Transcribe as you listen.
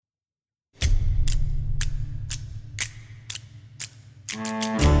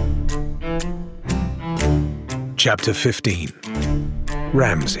Chapter 15.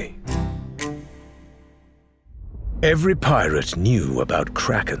 Ramsay. Every pirate knew about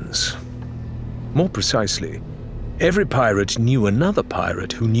krakens. More precisely, every pirate knew another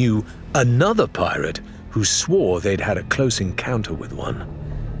pirate who knew another pirate who swore they'd had a close encounter with one.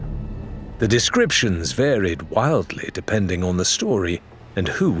 The descriptions varied wildly depending on the story and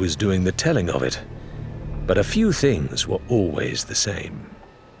who was doing the telling of it, but a few things were always the same.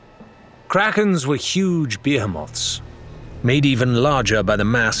 Krakens were huge behemoths, made even larger by the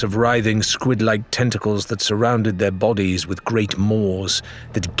mass of writhing squid-like tentacles that surrounded their bodies with great maws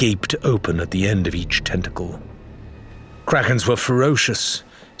that gaped open at the end of each tentacle. Krakens were ferocious,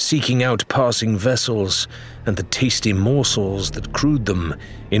 seeking out passing vessels and the tasty morsels that crewed them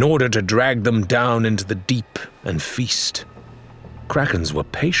in order to drag them down into the deep and feast. Krakens were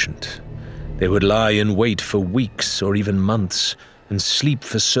patient. They would lie in wait for weeks or even months and sleep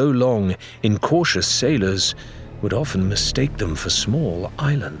for so long, incautious sailors would often mistake them for small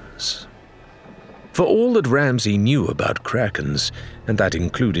islands. For all that Ramsay knew about krakens, and that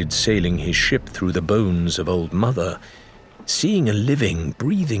included sailing his ship through the bones of Old Mother, seeing a living,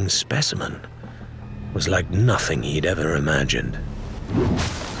 breathing specimen was like nothing he'd ever imagined.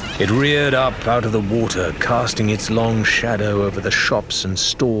 It reared up out of the water, casting its long shadow over the shops and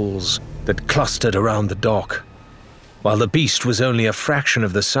stalls that clustered around the dock. While the beast was only a fraction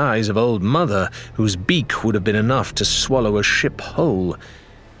of the size of Old Mother, whose beak would have been enough to swallow a ship whole,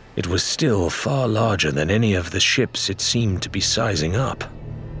 it was still far larger than any of the ships it seemed to be sizing up.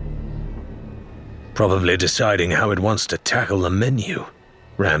 Probably deciding how it wants to tackle the menu,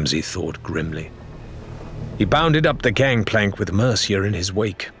 Ramsay thought grimly. He bounded up the gangplank with Mercia in his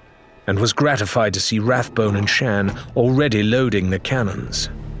wake, and was gratified to see Rathbone and Shan already loading the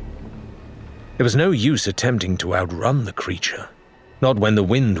cannons. There was no use attempting to outrun the creature, not when the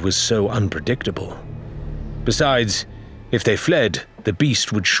wind was so unpredictable. Besides, if they fled, the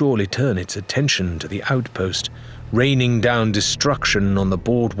beast would surely turn its attention to the outpost, raining down destruction on the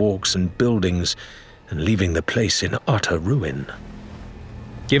boardwalks and buildings and leaving the place in utter ruin.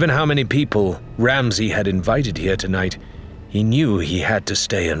 Given how many people Ramsay had invited here tonight, he knew he had to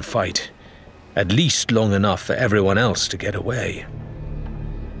stay and fight, at least long enough for everyone else to get away.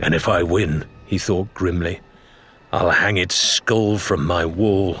 And if I win, he thought grimly, I'll hang its skull from my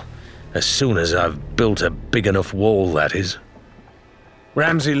wall, as soon as I've built a big enough wall, that is.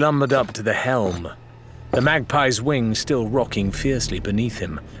 Ramsay lumbered up to the helm, the magpie's wing still rocking fiercely beneath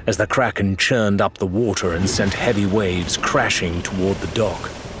him as the kraken churned up the water and sent heavy waves crashing toward the dock.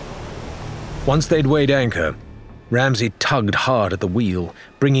 Once they'd weighed anchor, Ramsay tugged hard at the wheel,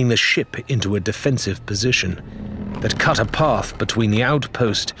 bringing the ship into a defensive position that cut a path between the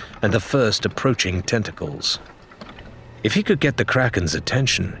outpost and the first approaching tentacles. If he could get the kraken's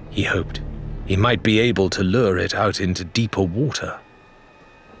attention, he hoped, he might be able to lure it out into deeper water.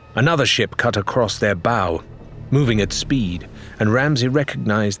 Another ship cut across their bow, moving at speed, and Ramsay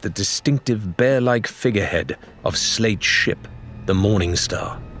recognized the distinctive bear-like figurehead of Slate's ship, the Morning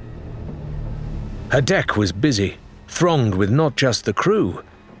Star. Her deck was busy, thronged with not just the crew,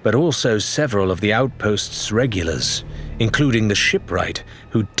 but also several of the outpost's regulars, including the shipwright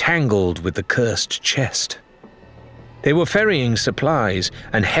who tangled with the cursed chest. They were ferrying supplies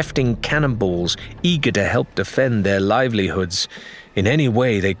and hefting cannonballs, eager to help defend their livelihoods in any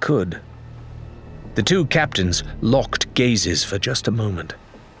way they could. The two captains locked gazes for just a moment,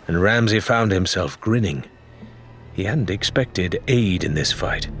 and Ramsay found himself grinning. He hadn't expected aid in this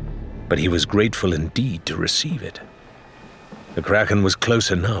fight, but he was grateful indeed to receive it. The kraken was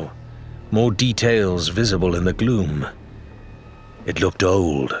closer now, more details visible in the gloom. It looked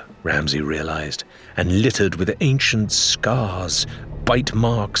old, Ramsay realized, and littered with ancient scars, bite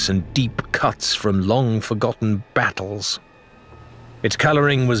marks, and deep cuts from long-forgotten battles. Its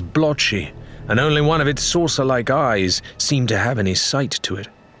coloring was blotchy, and only one of its saucer-like eyes seemed to have any sight to it.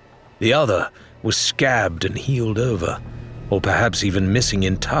 The other was scabbed and healed over, or perhaps even missing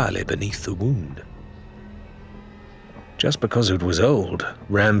entirely beneath the wound. Just because it was old,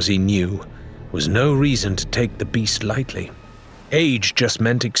 Ramsay knew, was no reason to take the beast lightly. Age just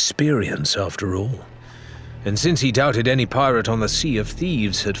meant experience, after all. And since he doubted any pirate on the Sea of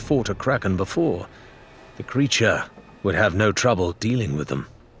Thieves had fought a kraken before, the creature would have no trouble dealing with them.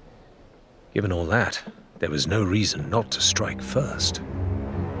 Given all that, there was no reason not to strike first.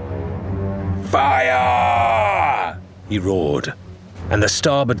 "Fire!" he roared, and the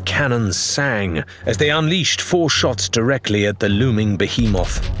starboard cannons sang as they unleashed 4 shots directly at the looming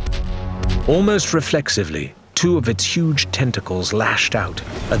behemoth. Almost reflexively, 2 of its huge tentacles lashed out,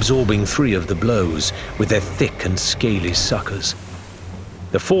 absorbing 3 of the blows with their thick and scaly suckers.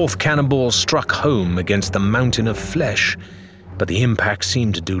 The fourth cannonball struck home against the mountain of flesh, but the impact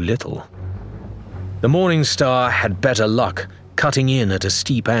seemed to do little. The Morning Star had better luck, cutting in at a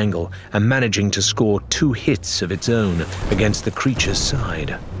steep angle and managing to score 2 hits of its own against the creature's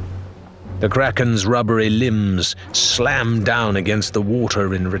side. The Kraken's rubbery limbs slammed down against the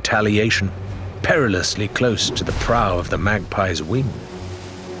water in retaliation, perilously close to the prow of the magpie's wing.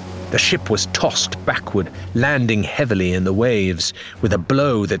 The ship was tossed backward, landing heavily in the waves, with a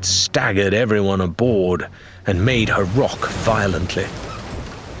blow that staggered everyone aboard and made her rock violently.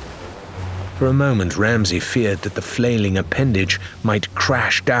 For a moment, Ramsay feared that the flailing appendage might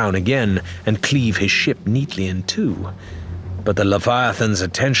crash down again and cleave his ship neatly in two, but the Leviathan's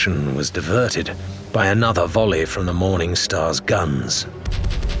attention was diverted by another volley from the Morning Star's guns.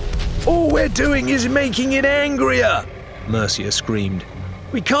 "All we're doing is making it angrier!" Mercia screamed.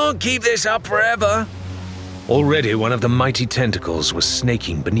 "We can't keep this up forever!" Already one of the mighty tentacles was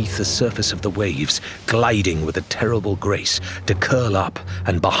snaking beneath the surface of the waves, gliding with a terrible grace to curl up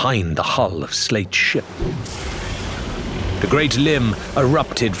and behind the hull of Slate's ship. The great limb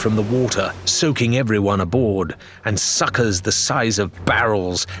erupted from the water, soaking everyone aboard, and suckers the size of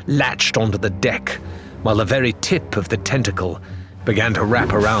barrels latched onto the deck, while the very tip of the tentacle began to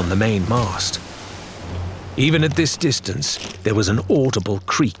wrap around the main mast. Even at this distance, there was an audible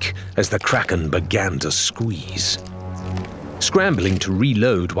creak as the Kraken began to squeeze. Scrambling to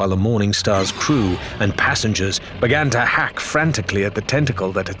reload while the Morning Star's crew and passengers began to hack frantically at the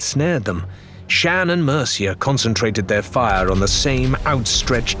tentacle that had snared them, Shan and Mercia concentrated their fire on the same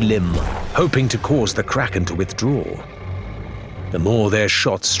outstretched limb, hoping to cause the Kraken to withdraw. The more their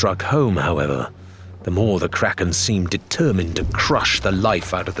shots struck home, however, the more the Kraken seemed determined to crush the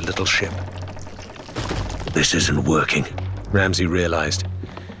life out of the little ship. "This isn't working," Ramsay realized.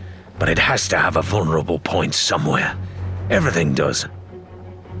 "But it has to have a vulnerable point somewhere. Everything does."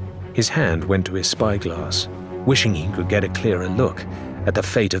 His hand went to his spyglass, wishing he could get a clearer look at the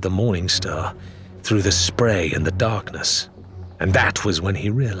fate of the Morning Star through the spray and the darkness. And that was when he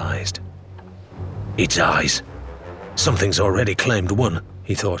realized. "Its eyes. Something's already claimed one,"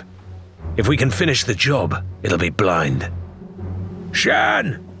 he thought. "If we can finish the job, it'll be blind."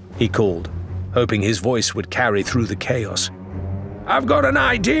 "Shan!" he called, hoping his voice would carry through the chaos. "I've got an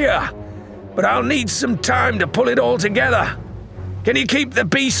idea, but I'll need some time to pull it all together. Can you keep the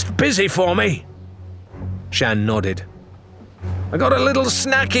beast busy for me?" Shan nodded. "I got a little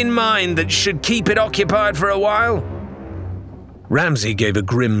snack in mind that should keep it occupied for a while." Ramsay gave a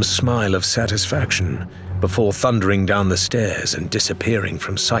grim smile of satisfaction before thundering down the stairs and disappearing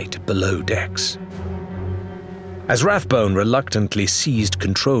from sight below decks. As Rathbone reluctantly seized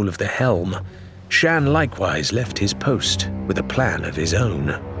control of the helm, Shan likewise left his post with a plan of his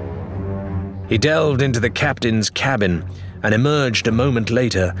own. He delved into the captain's cabin and emerged a moment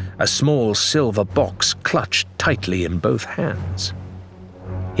later, a small silver box clutched tightly in both hands.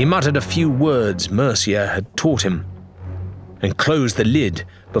 He muttered a few words Mercia had taught him and closed the lid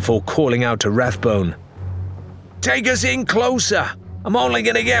before calling out to Rathbone. "Take us in closer. I'm only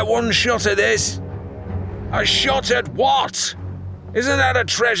going to get one shot at this." "A shot at what? Isn't that a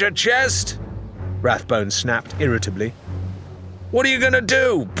treasure chest?" Rathbone snapped irritably. "What are you going to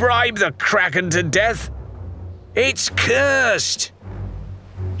do? Bribe the Kraken to death?" "It's cursed,"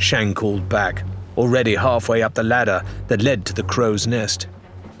 Shan called back, already halfway up the ladder that led to the crow's nest.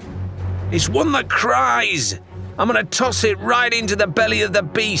 "It's one that cries. I'm going to toss it right into the belly of the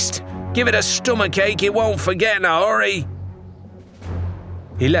beast. Give it a stomachache it won't forget in a hurry."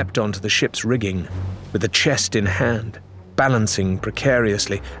 He leapt onto the ship's rigging, with the chest in hand, balancing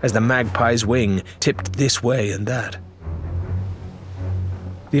precariously as the magpie's wing tipped this way and that.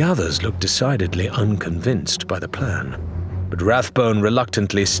 The others looked decidedly unconvinced by the plan, but Rathbone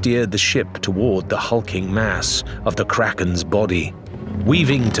reluctantly steered the ship toward the hulking mass of the Kraken's body,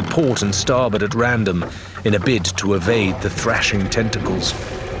 weaving to port and starboard at random in a bid to evade the thrashing tentacles.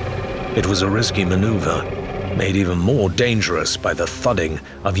 It was a risky maneuver, made even more dangerous by the thudding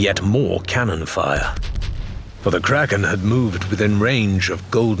of yet more cannon fire. For the Kraken had moved within range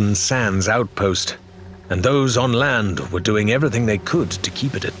of Golden Sands outpost, and those on land were doing everything they could to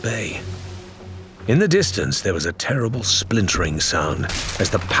keep it at bay. In the distance there was a terrible splintering sound as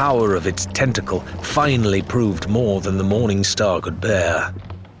the power of its tentacle finally proved more than the Morning Star could bear.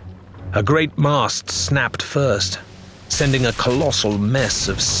 Her great mast snapped first, sending a colossal mess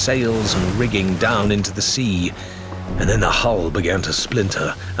of sails and rigging down into the sea, and then the hull began to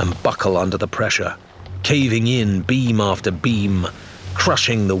splinter and buckle under the pressure, caving in beam after beam,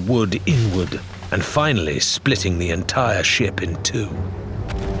 crushing the wood inward, and finally splitting the entire ship in two.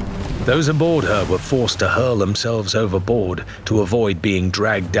 Those aboard her were forced to hurl themselves overboard to avoid being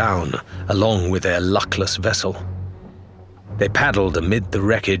dragged down along with their luckless vessel. They paddled amid the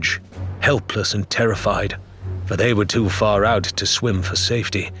wreckage, helpless and terrified, for they were too far out to swim for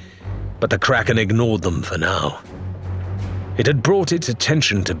safety, but the Kraken ignored them for now. It had brought its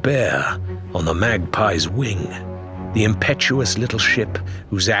attention to bear on the Magpie's wing, the impetuous little ship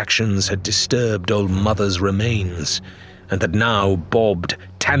whose actions had disturbed Old Mother's remains, and that now bobbed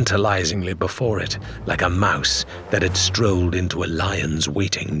tantalizingly before it like a mouse that had strolled into a lion's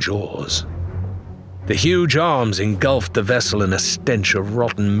waiting jaws. The huge arms engulfed the vessel in a stench of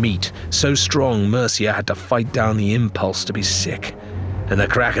rotten meat, so strong Mercia had to fight down the impulse to be sick, and the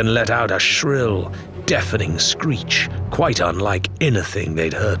Kraken let out a shrill, deafening screech, quite unlike anything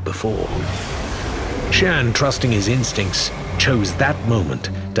they'd heard before. Shan, trusting his instincts, chose that moment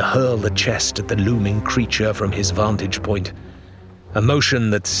to hurl the chest at the looming creature from his vantage point, a motion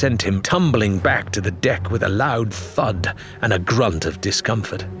that sent him tumbling back to the deck with a loud thud and a grunt of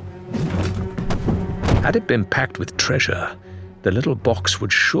discomfort. Had it been packed with treasure, the little box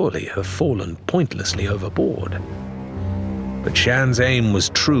would surely have fallen pointlessly overboard. But Shan's aim was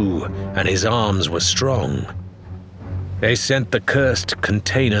true, and his arms were strong. They sent the cursed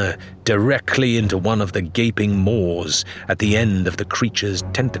container directly into one of the gaping maws at the end of the creature's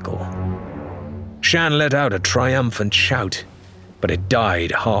tentacle. Shan let out a triumphant shout, but it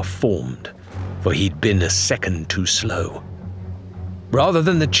died half-formed, for he'd been a second too slow. Rather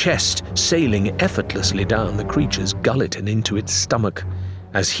than the chest sailing effortlessly down the creature's gullet and into its stomach,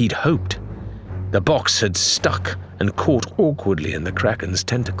 as he'd hoped, the box had stuck and caught awkwardly in the Kraken's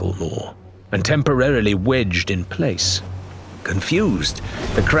tentacle maw, and temporarily wedged in place. Confused,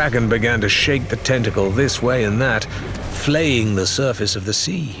 the Kraken began to shake the tentacle this way and that, flaying the surface of the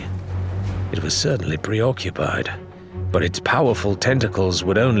sea. It was certainly preoccupied, but its powerful tentacles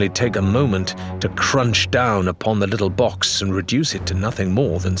would only take a moment to crunch down upon the little box and reduce it to nothing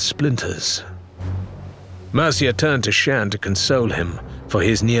more than splinters. Mercia turned to Shan to console him for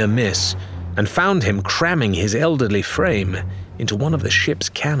his near miss, and found him cramming his elderly frame into one of the ship's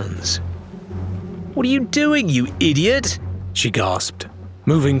cannons. "What are you doing, you idiot?" she gasped,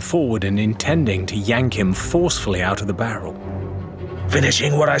 moving forward and intending to yank him forcefully out of the barrel.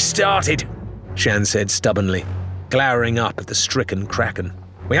 "Finishing what I started," Shan said stubbornly, glowering up at the stricken Kraken.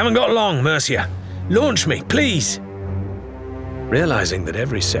 "We haven't got long, Mercia. Launch me, please." Realizing that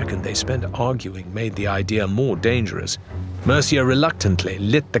every second they spent arguing made the idea more dangerous, Mercia reluctantly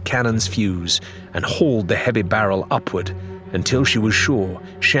lit the cannon's fuse and hauled the heavy barrel upward until she was sure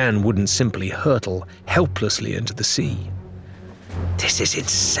Shan wouldn't simply hurtle helplessly into the sea. "This is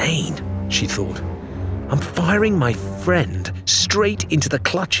insane," she thought. "I'm firing my friend straight into the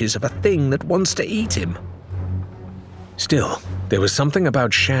clutches of a thing that wants to eat him." Still, there was something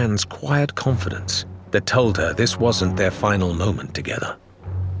about Shan's quiet confidence that told her this wasn't their final moment together.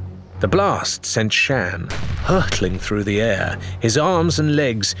 The blast sent Shan hurtling through the air, his arms and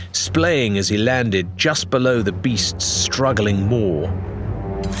legs splaying as he landed just below the beast's struggling maw.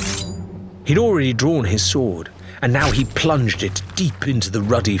 He'd already drawn his sword, and now he plunged it deep into the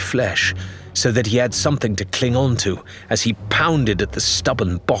ruddy flesh so that he had something to cling onto as he pounded at the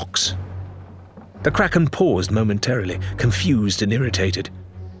stubborn box. The Kraken paused momentarily, confused and irritated.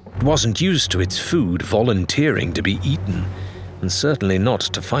 It wasn't used to its food volunteering to be eaten, and certainly not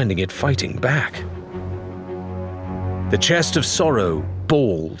to finding it fighting back. The chest of sorrow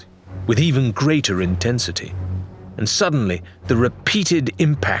bawled with even greater intensity, and suddenly the repeated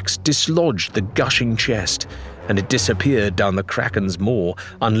impacts dislodged the gushing chest, and it disappeared down the Kraken's maw,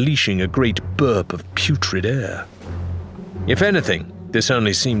 unleashing a great burp of putrid air. If anything, this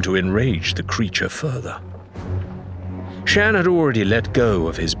only seemed to enrage the creature further. Shan had already let go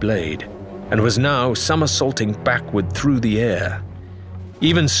of his blade, and was now somersaulting backward through the air.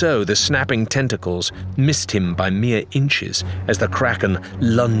 Even so, the snapping tentacles missed him by mere inches as the Kraken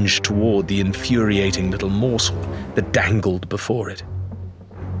lunged toward the infuriating little morsel that dangled before it.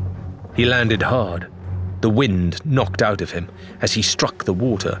 He landed hard, the wind knocked out of him as he struck the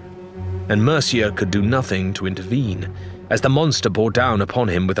water, and Mercia could do nothing to intervene as the monster bore down upon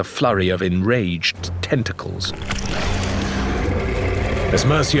him with a flurry of enraged tentacles. As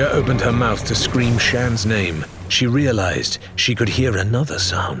Mercia opened her mouth to scream Shan's name, she realized she could hear another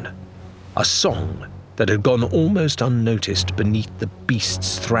sound, a song that had gone almost unnoticed beneath the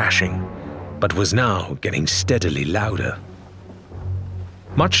beast's thrashing, but was now getting steadily louder.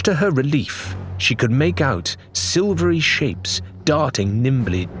 Much to her relief, she could make out silvery shapes darting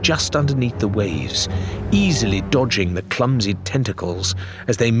nimbly just underneath the waves, easily dodging the clumsy tentacles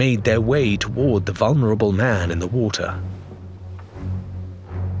as they made their way toward the vulnerable man in the water.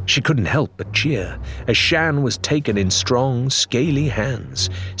 She couldn't help but cheer as Shan was taken in strong, scaly hands,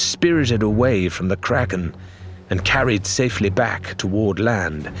 spirited away from the Kraken, and carried safely back toward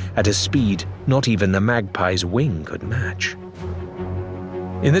land at a speed not even the magpie's wing could match.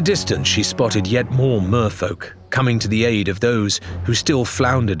 In the distance, she spotted yet more merfolk coming to the aid of those who still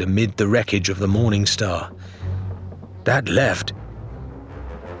floundered amid the wreckage of the Morning Star. That left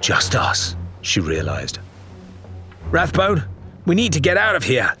just us, she realized. Rathbone, we need to get out of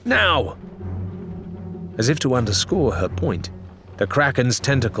here, now! As if to underscore her point, the Kraken's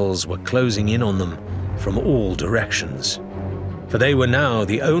tentacles were closing in on them from all directions, for they were now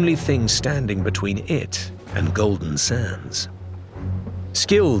the only thing standing between it and Golden Sands.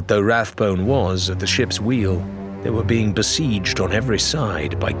 Skilled though Rathbone was at the ship's wheel, they were being besieged on every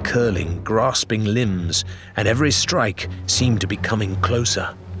side by curling, grasping limbs, and every strike seemed to be coming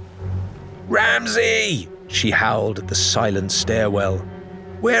closer. "Ramsay!" she howled at the silent stairwell.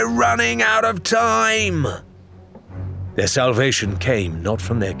 "We're running out of time!" Their salvation came not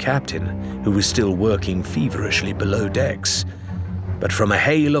from their captain, who was still working feverishly below decks, but from a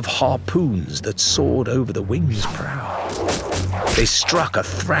hail of harpoons that soared over the wing's prow. They struck a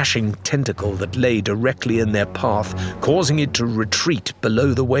thrashing tentacle that lay directly in their path, causing it to retreat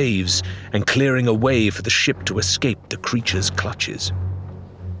below the waves and clearing a way for the ship to escape the creature's clutches.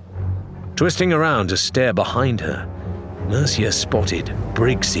 Twisting around to stare behind her, Mercia spotted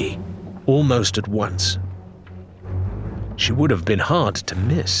Briggsy almost at once. She would have been hard to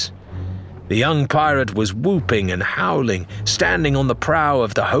miss. The young pirate was whooping and howling, standing on the prow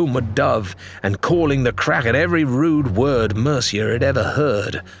of the Homeward Dove and calling the Kraken every rude word Mercia had ever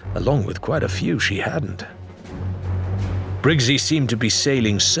heard, along with quite a few she hadn't. Briggsy seemed to be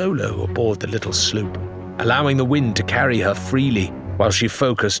sailing solo aboard the little sloop, allowing the wind to carry her freely while she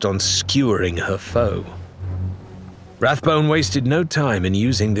focused on skewering her foe. Rathbone wasted no time in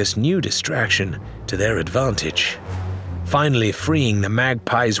using this new distraction to their advantage, finally freeing the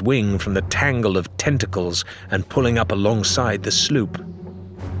magpie's wing from the tangle of tentacles and pulling up alongside the sloop.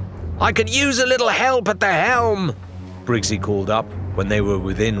 "I could use a little help at the helm," Briggsy called up when they were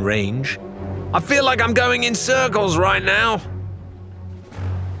within range. "I feel like I'm going in circles right now."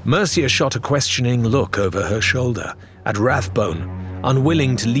 Mercia shot a questioning look over her shoulder at Rathbone,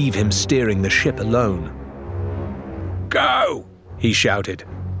 unwilling to leave him steering the ship alone. "Go!" he shouted.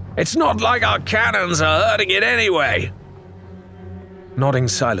 "It's not like our cannons are hurting it anyway." Nodding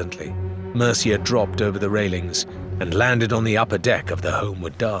silently, Mercia dropped over the railings and landed on the upper deck of the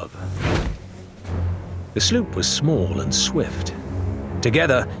Homeward Dove. The sloop was small and swift.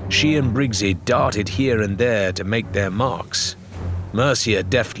 Together, she and Briggsy darted here and there to make their marks, Mercia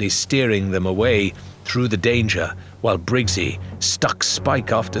deftly steering them away through the danger while Briggsy stuck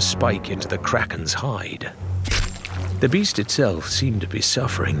spike after spike into the Kraken's hide. The beast itself seemed to be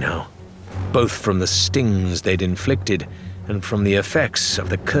suffering now, both from the stings they'd inflicted and from the effects of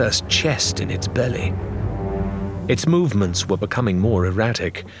the cursed chest in its belly. Its movements were becoming more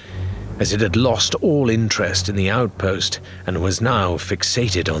erratic, as it had lost all interest in the outpost and was now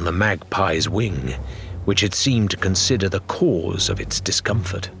fixated on the magpie's wing, which it seemed to consider the cause of its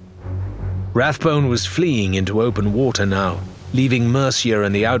discomfort. Rathbone was fleeing into open water now, leaving Mercia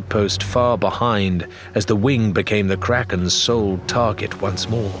and the outpost far behind as the wing became the Kraken's sole target once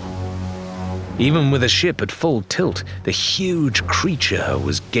more. Even with the ship at full tilt, the huge creature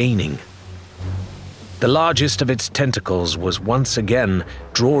was gaining. The largest of its tentacles was once again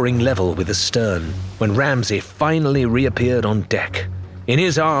drawing level with the stern when Ramsay finally reappeared on deck. In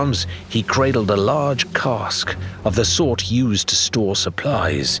his arms, he cradled a large cask of the sort used to store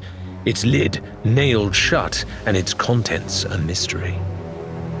supplies, its lid nailed shut and its contents a mystery.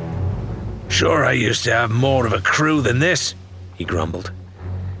 "Sure I used to have more of a crew than this," he grumbled.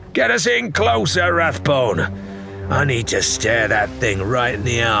 "Get us in closer, Rathbone. I need to stare that thing right in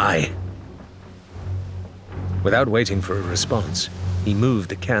the eye." Without waiting for a response, he moved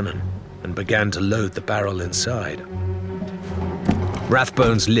the cannon and began to load the barrel inside.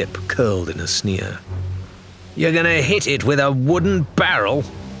 Rathbone's lip curled in a sneer. "You're gonna hit it with a wooden barrel?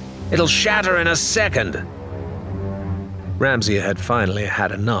 It'll shatter in a second." Ramsay had finally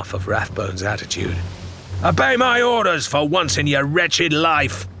had enough of Rathbone's attitude. "Obey my orders for once in your wretched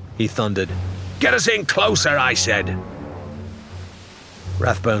life," he thundered. "Get us in closer, I said."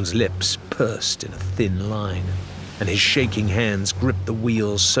 Rathbone's lips pursed in a thin line, and his shaking hands gripped the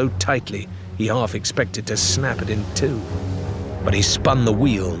wheels so tightly he half expected to snap it in two. But he spun the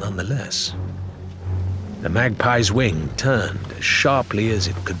wheel nonetheless. The magpie's wing turned as sharply as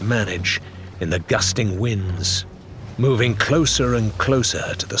it could manage in the gusting winds, moving closer and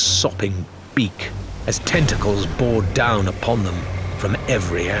closer to the sopping beak as tentacles bore down upon them, from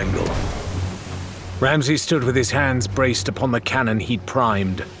every angle. Ramsay stood with his hands braced upon the cannon he'd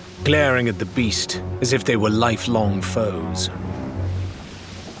primed, glaring at the beast as if they were lifelong foes.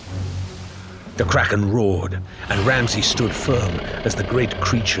 The Kraken roared, and Ramsay stood firm as the great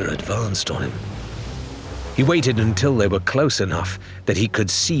creature advanced on him. He waited until they were close enough that he could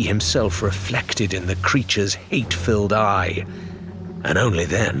see himself reflected in the creature's hate-filled eye, and only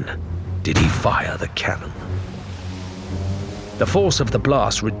then did he fire the cannon. The force of the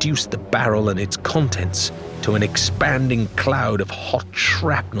blast reduced the barrel and its contents to an expanding cloud of hot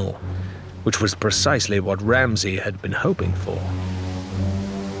shrapnel, which was precisely what Ramsay had been hoping for.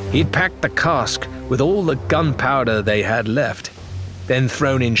 He'd packed the cask with all the gunpowder they had left, then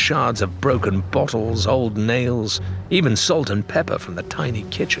thrown in shards of broken bottles, old nails, even salt and pepper from the tiny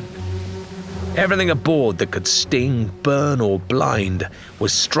kitchen. Everything aboard that could sting, burn, or blind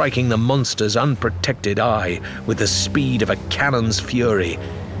was striking the monster's unprotected eye with the speed of a cannon's fury,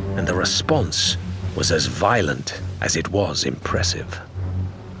 and the response was as violent as it was impressive.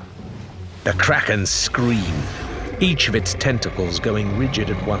 The Kraken screamed, each of its tentacles going rigid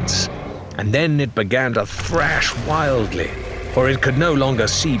at once, and then it began to thrash wildly, for it could no longer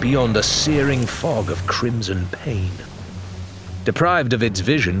see beyond a searing fog of crimson pain. Deprived of its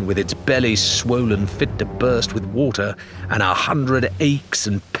vision, with its belly swollen fit to burst with water, and 100 aches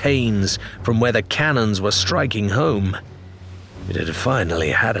and pains from where the cannons were striking home, it had finally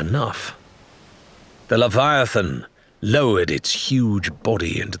had enough. The Leviathan lowered its huge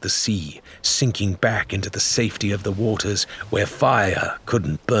body into the sea, sinking back into the safety of the waters where fire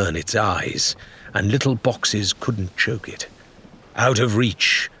couldn't burn its eyes, and little boxes couldn't choke it, out of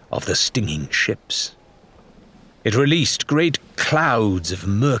reach of the stinging ships. It released great clouds of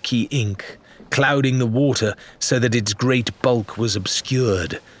murky ink, clouding the water so that its great bulk was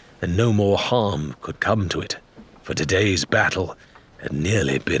obscured, and no more harm could come to it, for today's battle had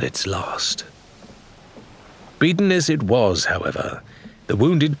nearly been its last. Beaten as it was, however, the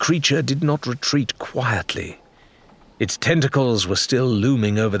wounded creature did not retreat quietly. Its tentacles were still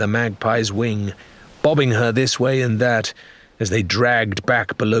looming over the magpie's wing, bobbing her this way and that as they dragged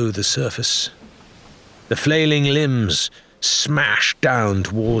back below the surface. The flailing limbs smashed down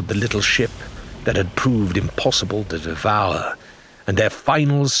toward the little ship that had proved impossible to devour, and their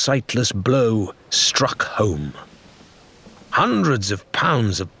final sightless blow struck home. Hundreds of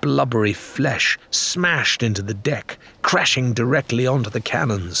pounds of blubbery flesh smashed into the deck, crashing directly onto the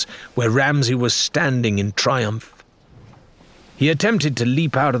cannons, where Ramsay was standing in triumph. He attempted to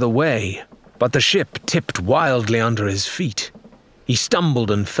leap out of the way, but the ship tipped wildly under his feet. He stumbled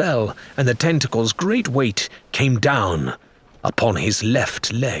and fell, and the tentacle's great weight came down upon his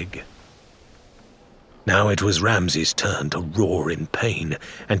left leg. Now it was Ramsay's turn to roar in pain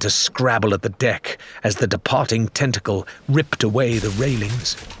and to scrabble at the deck as the departing tentacle ripped away the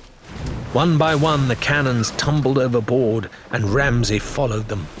railings. One by one, the cannons tumbled overboard, and Ramsay followed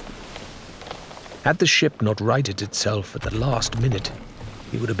them. Had the ship not righted itself at the last minute,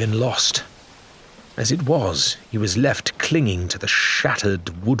 he would have been lost. As it was, he was left clinging to the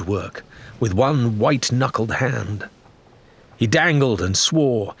shattered woodwork with one white-knuckled hand. He dangled and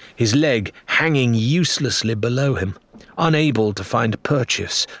swore, his leg hanging uselessly below him, unable to find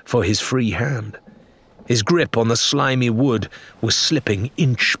purchase for his free hand. His grip on the slimy wood was slipping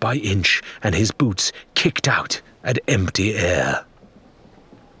inch by inch, and his boots kicked out at empty air.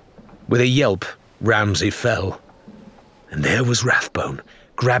 With a yelp, Ramsay fell, and there was Rathbone,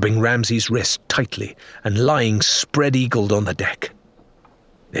 grabbing Ramsay's wrist tightly and lying spread-eagled on the deck.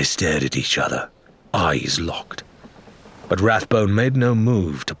 They stared at each other, eyes locked. But Rathbone made no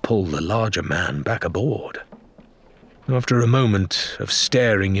move to pull the larger man back aboard. After a moment of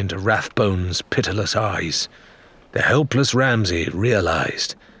staring into Rathbone's pitiless eyes, the helpless Ramsay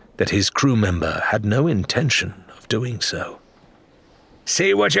realized that his crew member had no intention of doing so.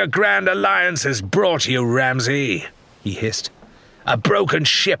 "See what your Grand Alliance has brought you, Ramsay," he hissed. "A broken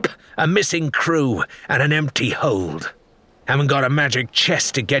ship, a missing crew, and an empty hold. Haven't got a magic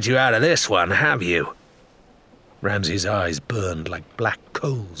chest to get you out of this one, have you?" Ramsay's eyes burned like black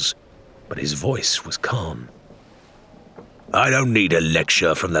coals, but his voice was calm. "I don't need a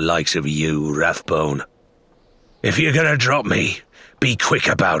lecture from the likes of you, Rathbone. If you're gonna drop me, be quick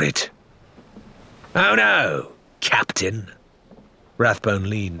about it." "Oh no, Captain." Rathbone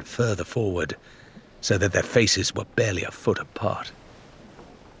leaned further forward, so that their faces were barely a foot apart.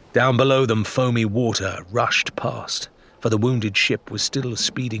 Down below them, foamy water rushed past, for the wounded ship was still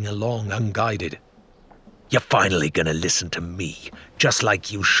speeding along unguided. "You're finally gonna listen to me, just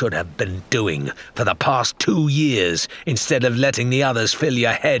like you should have been doing for the past 2 years, instead of letting the others fill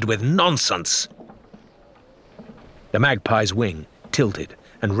your head with nonsense." The magpie's wing tilted,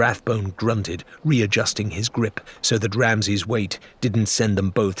 and Rathbone grunted, readjusting his grip so that Ramsay's weight didn't send them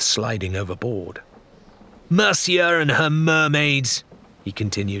both sliding overboard. "Mercia and her mermaids," he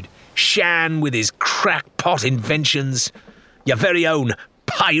continued. "Shan with his crackpot inventions. Your very own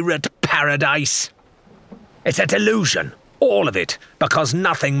pirate paradise. It's a delusion, all of it, because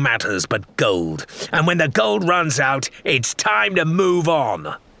nothing matters but gold. And when the gold runs out, it's time to move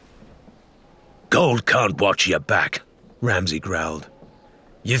on." "Gold can't watch your back," Ramsay growled.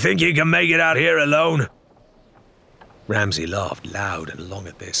 "You think you can make it out here alone?" Ramsay laughed loud and long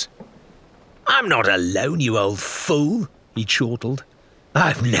at this. "I'm not alone, you old fool," he chortled.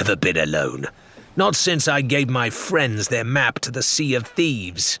 "I've never been alone. Not since I gave my friends their map to the Sea of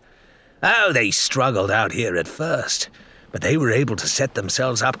Thieves. Oh, they struggled out here at first, but they were able to set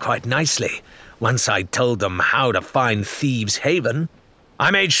themselves up quite nicely once I told them how to find Thieves' Haven.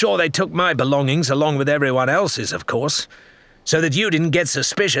 I made sure they took my belongings along with everyone else's, of course, so that you didn't get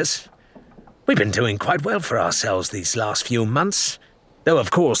suspicious. We've been doing quite well for ourselves these last few months. Though, of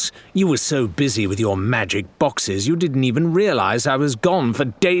course, you were so busy with your magic boxes you didn't even realize I was gone for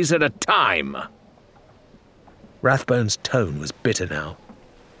days at a time." Rathbone's tone was bitter now.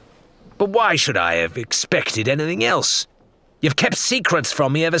 "But why should I have expected anything else? You've kept secrets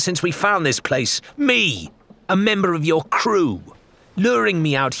from me ever since we found this place. Me, a member of your crew, luring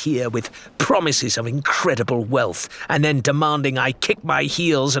me out here with promises of incredible wealth and then demanding I kick my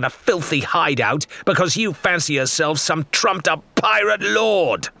heels in a filthy hideout because you fancy yourself some trumped-up pirate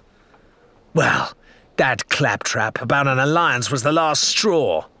lord. Well, that claptrap about an alliance was the last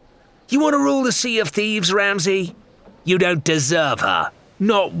straw. You want to rule the Sea of Thieves, Ramsay? You don't deserve her.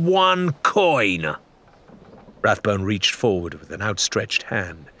 Not one coin." Rathbone reached forward with an outstretched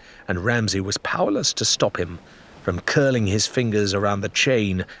hand, and Ramsay was powerless to stop him from curling his fingers around the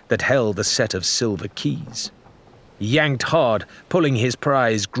chain that held the set of silver keys. He yanked hard, pulling his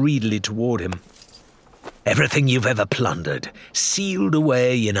prize greedily toward him. "Everything you've ever plundered, sealed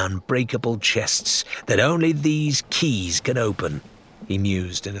away in unbreakable chests that only these keys can open," he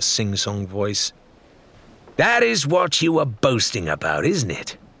mused in a sing-song voice. "That is what you were boasting about, isn't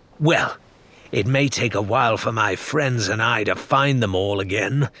it? Well, it may take a while for my friends and I to find them all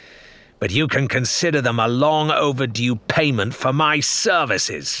again, but you can consider them a long overdue payment for my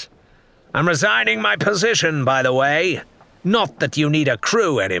services. I'm resigning my position, by the way. Not that you need a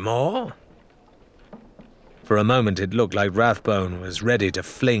crew anymore." For a moment it looked like Rathbone was ready to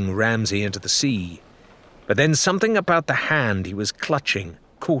fling Ramsay into the sea, but then something about the hand he was clutching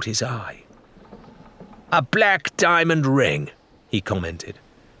caught his eye. "A black diamond ring," he commented.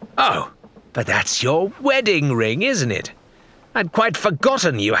 "Oh, but that's your wedding ring, isn't it? I'd quite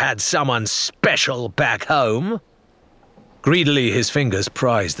forgotten you had someone special back home." Greedily his fingers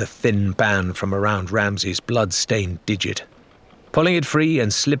prized the thin band from around Ramsay's blood-stained digit, pulling it free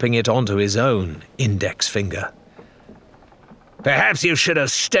and slipping it onto his own index finger. "Perhaps you should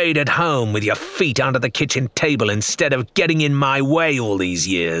have stayed at home with your feet under the kitchen table instead of getting in my way all these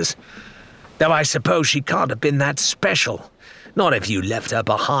years. Though I suppose she can't have been that special, not if you left her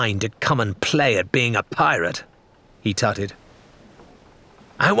behind to come and play at being a pirate," he tutted.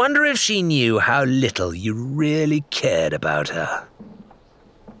 "I wonder if she knew how little you really cared about her."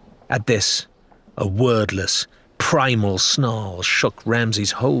 At this, a wordless, primal snarl shook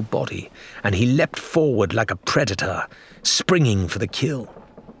Ramsay's whole body, and he leapt forward like a predator, springing for the kill.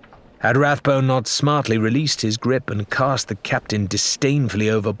 Had Rathbone not smartly released his grip and cast the captain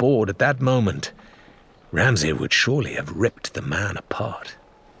disdainfully overboard at that moment, Ramsay would surely have ripped the man apart.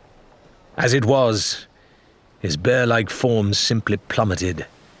 As it was, his bear-like form simply plummeted,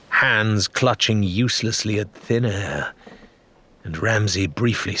 hands clutching uselessly at thin air, and Ramsay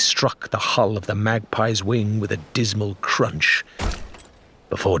briefly struck the hull of the magpie's wing with a dismal crunch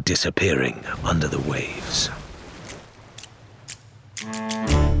before disappearing under the waves.